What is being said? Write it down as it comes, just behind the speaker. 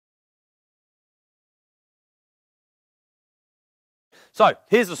So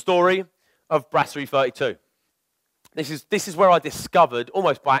here's the story of Brasserie 32. This is where I discovered,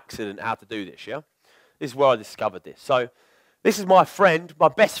 almost by accident, how to do this, yeah? This is where I discovered this. So this is my friend, my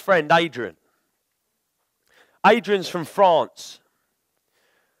best friend, Adrian. Adrian's from France.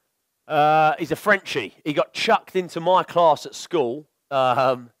 He's a Frenchie. He got chucked into my class at school.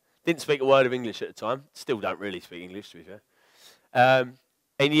 Didn't speak a word of English at the time. Still don't really speak English, to be fair.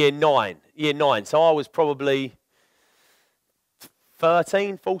 In year 9. So I was probably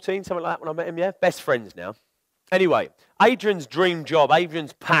 13, 14, something like that when I met him, yeah? Best friends now. Anyway, Adrian's dream job,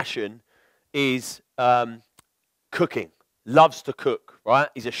 Adrian's passion is cooking. Loves to cook, right?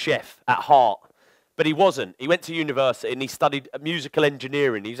 He's a chef at heart. But he wasn't. He went to university and he studied musical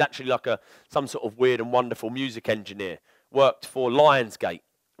engineering. He's actually like some sort of weird and wonderful music engineer. Worked for Lionsgate,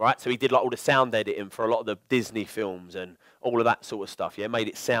 right? So he did like all the sound editing for a lot of the Disney films and all of that sort of stuff, yeah? Made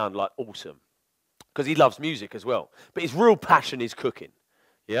it sound like awesome. Because he loves music as well. But his real passion is cooking,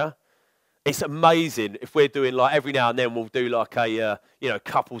 yeah? It's amazing if we're doing like every now and then we'll do like a,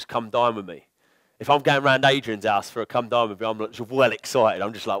 couples come dine with me. If I'm going around Adrian's house for a come dine with me, I'm like, well excited.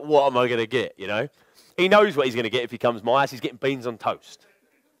 I'm just like, what am I going to get, you know? He knows what he's going to get if he comes to my house. He's getting beans on toast,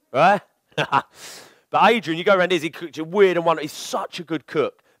 right? But Adrian, you go around his, he cooks a weird and wonderful. He's such a good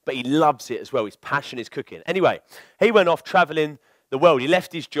cook, but he loves it as well. His passion is cooking. Anyway, he went off traveling the world. He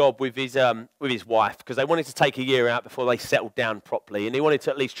left his job with his wife because they wanted to take a year out before they settled down properly, and he wanted to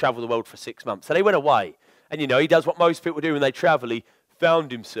at least travel the world for 6 months. So they went away, and he does what most people do when they travel. He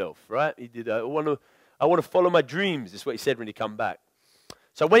found himself, right? He did. I want to follow my dreams. Is what he said when he come back.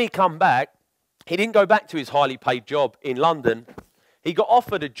 So when he come back, he didn't go back to his highly paid job in London. He got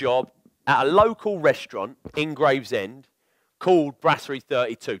offered a job at a local restaurant in Gravesend called Brasserie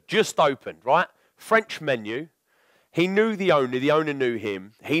 32. Just opened, right? French menu. He knew the owner knew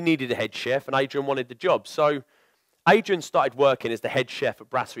him. He needed a head chef, and Adrian wanted the job. So Adrian started working as the head chef at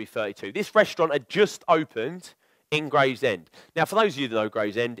Brasserie 32. This restaurant had just opened in Gravesend. Now, for those of you that know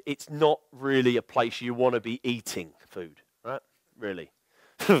Gravesend, it's not really a place you want to be eating food, right? Really.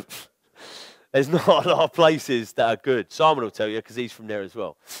 There's not a lot of places that are good. Simon will tell you because he's from there as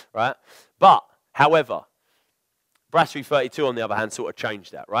well, right? But, however, Brasserie 32, on the other hand, sort of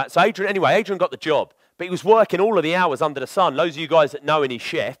changed that, right? So Adrian got the job. But he was working all of the hours under the sun. Those of you guys that know any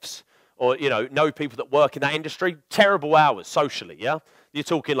chefs or, know people that work in that industry, terrible hours socially, yeah? You're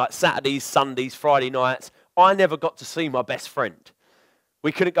talking like Saturdays, Sundays, Friday nights. I never got to see my best friend.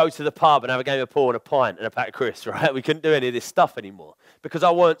 We couldn't go to the pub and have a game of pool and a pint and a pack of crisps, right? We couldn't do any of this stuff anymore because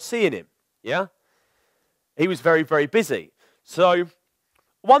I weren't seeing him, yeah? He was very, very busy. So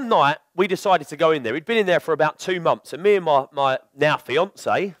one night, we decided to go in there. We'd been in there for about 2 months. And me and my now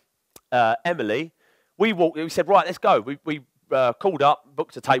fiancée, Emily, we said, right, let's go. We called up,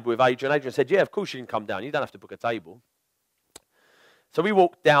 booked a table with Adrian. Adrian said, yeah, of course you can come down. You don't have to book a table. So we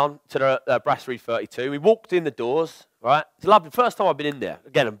walked down to the Brasserie 32. We walked in the doors, right? It's lovely. First time I've been in there.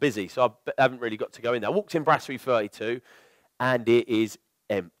 Again, I'm busy, so I haven't really got to go in there. I walked in Brasserie 32, and it is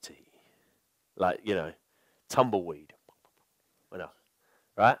empty. Like, tumbleweed.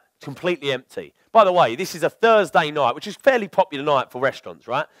 Right? Completely empty. By the way, this is a Thursday night, which is a fairly popular night for restaurants,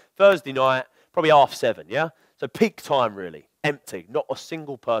 right? Thursday night, probably 7:30, yeah? So peak time, really. Empty. Not a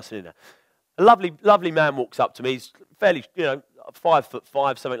single person in there. A lovely, lovely man walks up to me. He's fairly,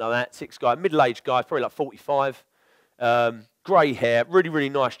 5'5", something like that. 6 guy, middle-aged guy, probably like 45. Grey hair, really, really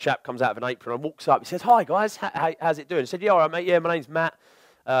nice chap, comes out of an apron and walks up. He says, hi, guys. How's it doing? I said, yeah, all right, mate. Yeah, my name's Matt.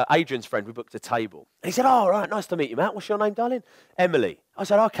 Adrian's friend, we booked a table. And he said, oh, all right, nice to meet you, Matt. What's your name, darling? Emily. I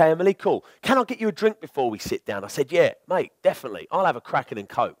said, okay, Emily, cool. Can I get you a drink before we sit down? I said, yeah, mate, definitely. I'll have a Kraken and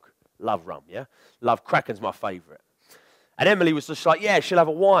Coke. Love rum, yeah? Love Kraken's my favourite. And Emily was just like, yeah, she'll have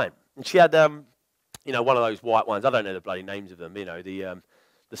a wine. And she had, one of those white wines. I don't know the bloody names of them, the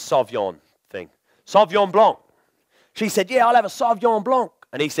Sauvignon thing. Sauvignon Blanc. She said, yeah, I'll have a Sauvignon Blanc.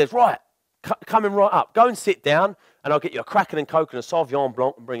 And he says, right, coming right up. Go and sit down, and I'll get you a Kraken and Coke and a Sauvignon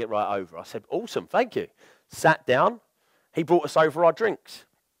Blanc and bring it right over. I said, awesome, thank you. Sat down. He brought us over our drinks.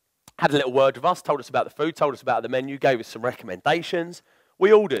 Had a little word with us, told us about the food, told us about the menu, gave us some recommendations.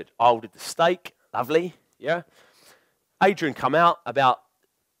 We ordered. I ordered the steak. Lovely, yeah? Adrian come out about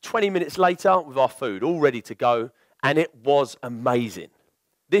 20 minutes later with our food, all ready to go, and it was amazing.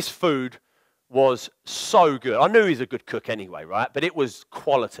 This food was so good. I knew he was a good cook anyway, right? But it was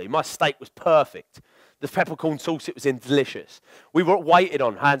quality. My steak was perfect. The peppercorn sauce it was in delicious. We were waited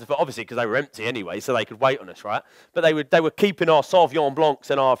on hands, obviously because they were empty anyway, so they could wait on us, right? But they were keeping our Sauvignon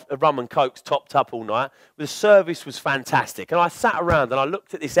Blancs and our rum and Cokes topped up all night. The service was fantastic. And I sat around and I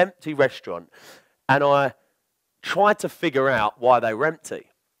looked at this empty restaurant and I tried to figure out why they were empty.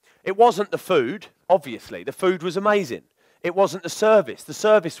 It wasn't the food, obviously. The food was amazing. It wasn't the service. The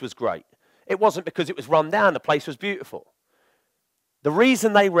service was great. It wasn't because it was run down. The place was beautiful. The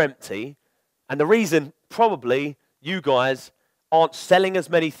reason they were empty, and the reason probably you guys aren't selling as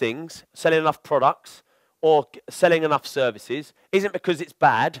many things, selling enough products, or selling enough services, isn't because it's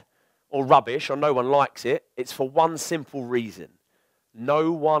bad or rubbish or no one likes it. It's for one simple reason.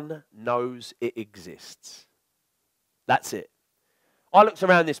 No one knows it exists. That's it. I looked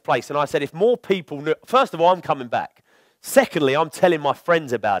around this place and I said, if more people knew, first of all, I'm coming back. Secondly, I'm telling my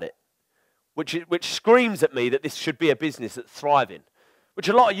friends about it, which screams at me that this should be a business that's thriving, which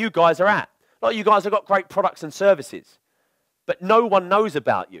a lot of you guys are at. A lot of you guys have got great products and services, but no one knows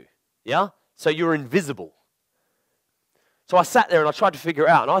about you, yeah? So you're invisible. So I sat there and I tried to figure it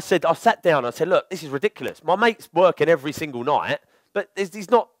out, and I sat down and I said, look, this is ridiculous. My mate's working every single night, but he's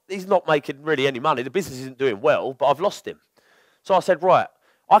not making really any money. The business isn't doing well, but I've lost him. So I said, right,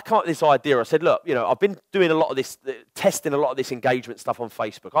 I came up with this idea. I said, look, I've been doing a lot of this, testing a lot of this engagement stuff on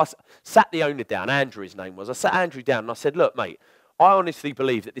Facebook. I sat the owner down, Andrew his name was. I sat Andrew down and I said, look, mate, I honestly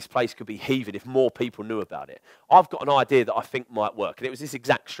believe that this place could be heaving if more people knew about it. I've got an idea that I think might work. And it was this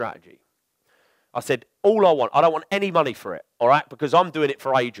exact strategy. I said, all I don't want any money for it, all right, because I'm doing it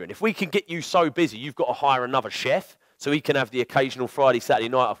for Adrian. If we can get you so busy, you've got to hire another chef so he can have the occasional Friday, Saturday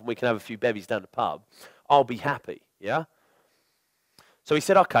night off and we can have a few bevies down the pub, I'll be happy, yeah? So he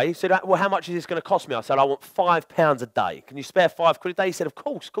said, okay. He said, well, how much is this going to cost me? I said, I want £5 a day. Can you spare £5 a day? He said, of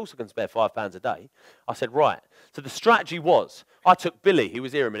course I can spare £5 a day. I said, right. So the strategy was, I took Billy, he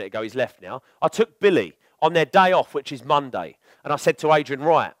was here a minute ago, he's left now. I took Billy on their day off, which is Monday, and I said to Adrian,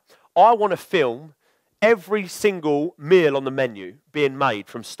 right, I want to film every single meal on the menu being made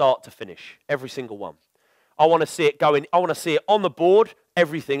from start to finish, every single one. I want to see it going, I want to see it on the board,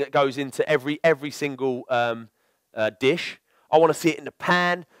 everything that goes into every single dish. I want to see it in the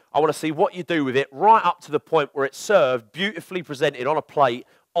pan. I want to see what you do with it right up to the point where it's served, beautifully presented on a plate,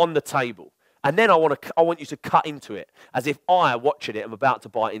 on the table. And then I want you to cut into it as if I, watching it, am about to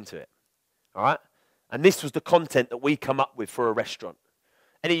bite into it. All right? And this was the content that we come up with for a restaurant.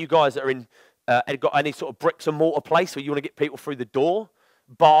 Any of you guys that are in, got any sort of bricks and mortar place where you want to get people through the door?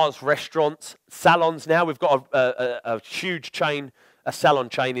 Bars, restaurants, salons now. We've got a huge chain, a salon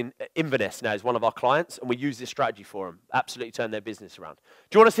chain in Inverness now is one of our clients, and we use this strategy for them. Absolutely turn their business around.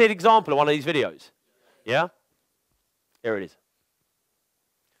 Do you want to see an example of one of these videos? Yeah? Here it is.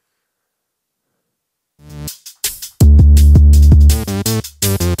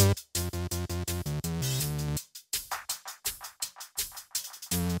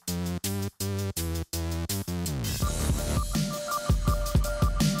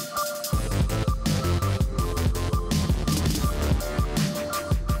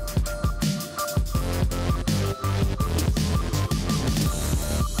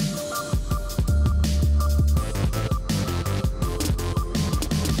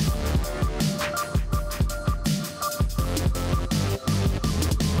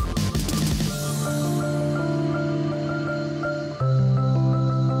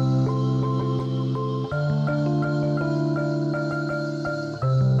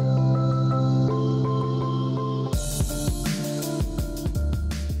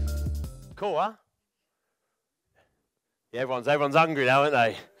 Cool, huh? Yeah, everyone's hungry now, aren't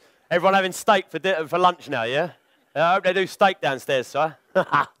they? Everyone having steak for lunch now, yeah? I hope they do steak downstairs, sir.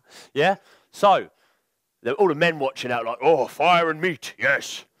 Yeah? So, all the men watching out like, oh, fire and meat,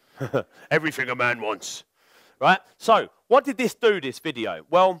 yes. Everything a man wants. Right? So, what did this do, this video?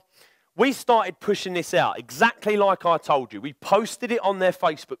 Well, we started pushing this out exactly like I told you. We posted it on their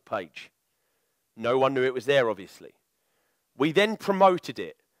Facebook page. No one knew it was there, obviously. We then promoted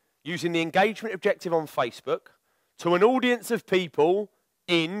it using the engagement objective on Facebook to an audience of people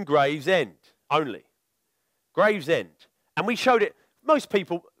in Gravesend only. Gravesend. And we showed it, most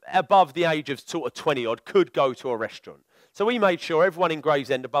people above the age of sort of 20 odd could go to a restaurant. So we made sure everyone in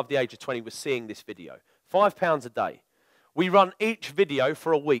Gravesend above the age of 20 was seeing this video. £5 a day. We run each video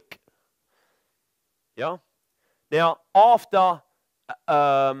for a week. Yeah? Now, after,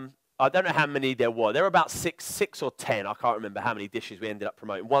 I don't know how many there were. There were about six or 10. I can't remember how many dishes we ended up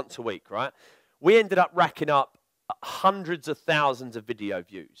promoting once a week, right? We ended up racking up hundreds of thousands of video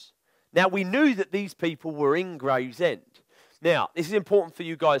views. Now, we knew that these people were in Gravesend. Now, this is important for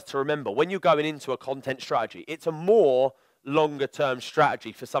you guys to remember. When you're going into a content strategy, it's a more longer-term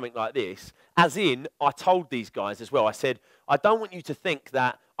strategy for something like this. As in, I told these guys as well, I said, I don't want you to think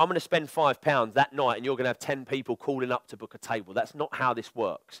that I'm going to spend £5 that night and you're going to have 10 people calling up to book a table. That's not how this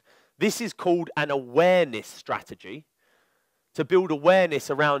works. This is called an awareness strategy to build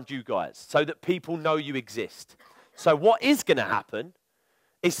awareness around you guys so that people know you exist. So what is going to happen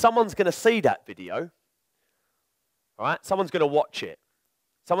is someone's going to see that video All right? Someone's going to watch it.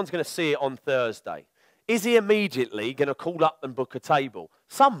 Someone's going to see it on Thursday. Is he immediately going to call up and book a table?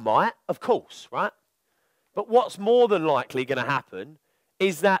 Some might, of course, right? But what's more than likely going to happen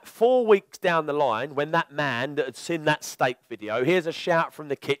is that 4 weeks down the line, when that man that had seen that steak video hears a shout from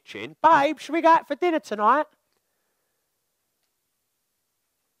the kitchen, "Babe, should we go out for dinner tonight?"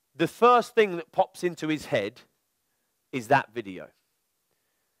 The first thing that pops into his head is that video.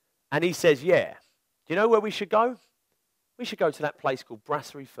 And he says, "Yeah, do you know where we should go? We should go to that place called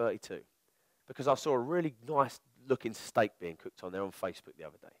Brasserie 32 because I saw a really nice looking steak being cooked on there on Facebook the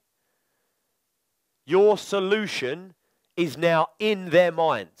other day." Your solution is now in their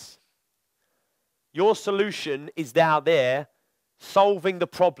minds. Your solution is now there solving the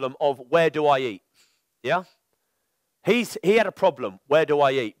problem of where do I eat? Yeah? He had a problem. Where do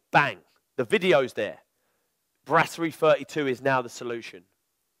I eat? Bang. The video's there. Brasserie 32 is now the solution.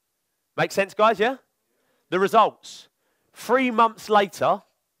 Make sense, guys, yeah? The results. 3 months later,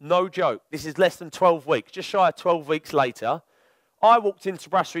 no joke, this is less than 12 weeks, just shy of 12 weeks later, I walked into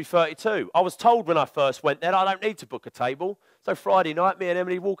Brasserie 32. I was told when I first went there, I don't need to book a table. So Friday night, me and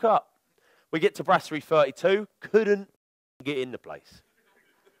Emily walk up. We get to Brasserie 32, couldn't get in the place.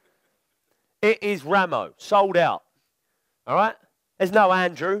 It is Ramo, sold out. All right? There's no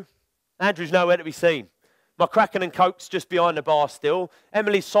Andrew. Andrew's nowhere to be seen. My Kraken and Coke's just behind the bar still.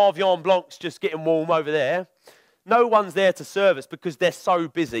 Emily's Sauvignon Blanc's just getting warm over there. No one's there to serve us because they're so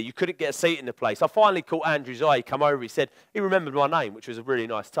busy. You couldn't get a seat in the place. I finally caught Andrew's eye. He come over. He said, he remembered my name, which was a really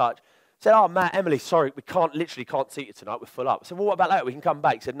nice touch. He said, "Oh, Matt, Emily, sorry, we literally can't seat you tonight. We're full up." I said, "Well, what about later? We can come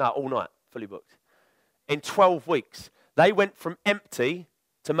back." He said, "No, all night, fully booked." In 12 weeks, they went from empty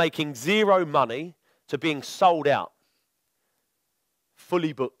to making zero money to being sold out.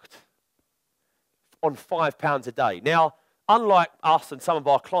 Fully booked. On £5 a day. Now, unlike us and some of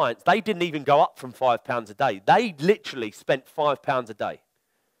our clients, they didn't even go up from £5 a day. They literally spent £5 a day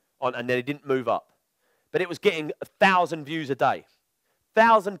on, and they didn't move up. But it was getting 1,000 views a day.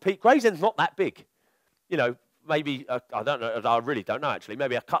 1,000 people. Gravesend's not that big. You know, maybe, I don't know, I really don't know actually,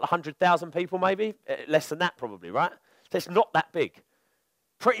 maybe a couple of 100,000 people maybe, less than that probably, right? So it's not that big.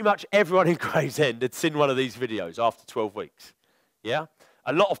 Pretty much everyone in Gravesend had seen one of these videos after 12 weeks. Yeah?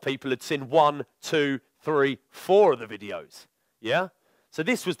 A lot of people had seen 1, 2, 3, 4 of the videos. Yeah? So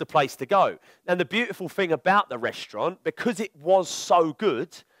this was the place to go. And the beautiful thing about the restaurant, because it was so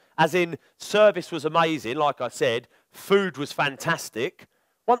good, as in service was amazing, like I said, food was fantastic,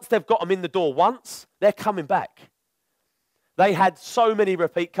 once they've got them in the door once, they're coming back. They had so many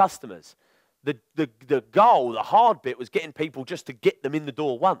repeat customers. The goal, the hard bit was getting people just to get them in the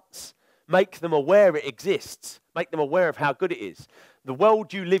door once. Make them aware it exists. Make them aware of how good it is. The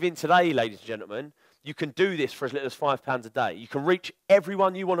world you live in today, ladies and gentlemen, you can do this for as little as £5 a day. You can reach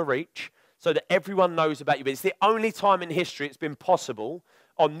everyone you want to reach so that everyone knows about you. But it's the only time in history it's been possible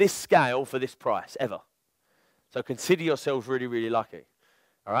on this scale for this price, ever. So consider yourselves really, really lucky.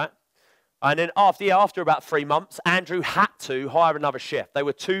 All right? And then after about 3 months, Andrew had to hire another chef. They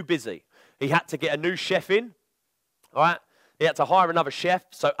were too busy. He had to get a new chef in. All right? He had to hire another chef.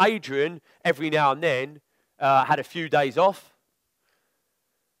 So Adrian, every now and then, had a few days off.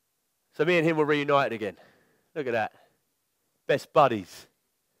 So me and him were reunited again. Look at that. Best buddies.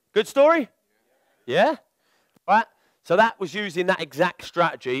 Good story? Yeah? Right? So that was using that exact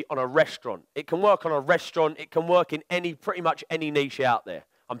strategy on a restaurant. It can work on a restaurant. It can work in pretty much any niche out there.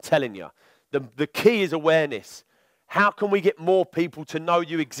 I'm telling you. The key is awareness. How can we get more people to know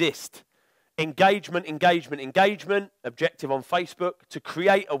you exist? Engagement, engagement, engagement. Objective on Facebook to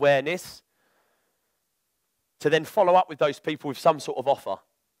create awareness. To then follow up with those people with some sort of offer.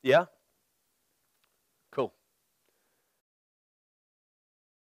 Yeah? Cool.